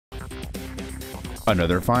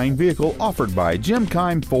Another fine vehicle offered by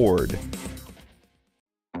Keim Ford.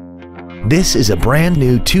 This is a brand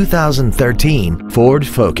new 2013 Ford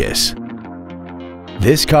Focus.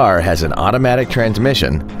 This car has an automatic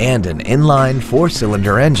transmission and an inline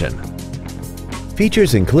 4-cylinder engine.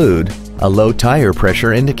 Features include a low tire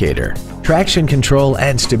pressure indicator, traction control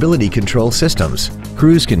and stability control systems,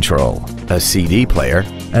 cruise control, a CD player,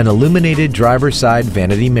 an illuminated driver's side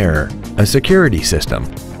vanity mirror, a security system,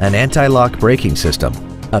 an anti-lock braking system,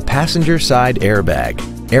 a passenger side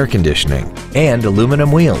airbag, air conditioning, and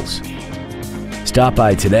aluminum wheels. Stop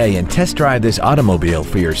by today and test drive this automobile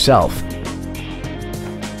for yourself.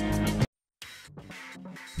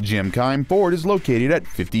 Keim Ford is located at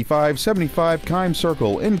 5575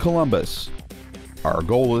 Keimcircle in Columbus. Our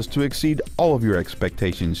goal is to exceed all of your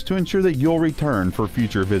expectations to ensure that you'll return for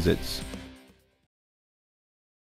future visits.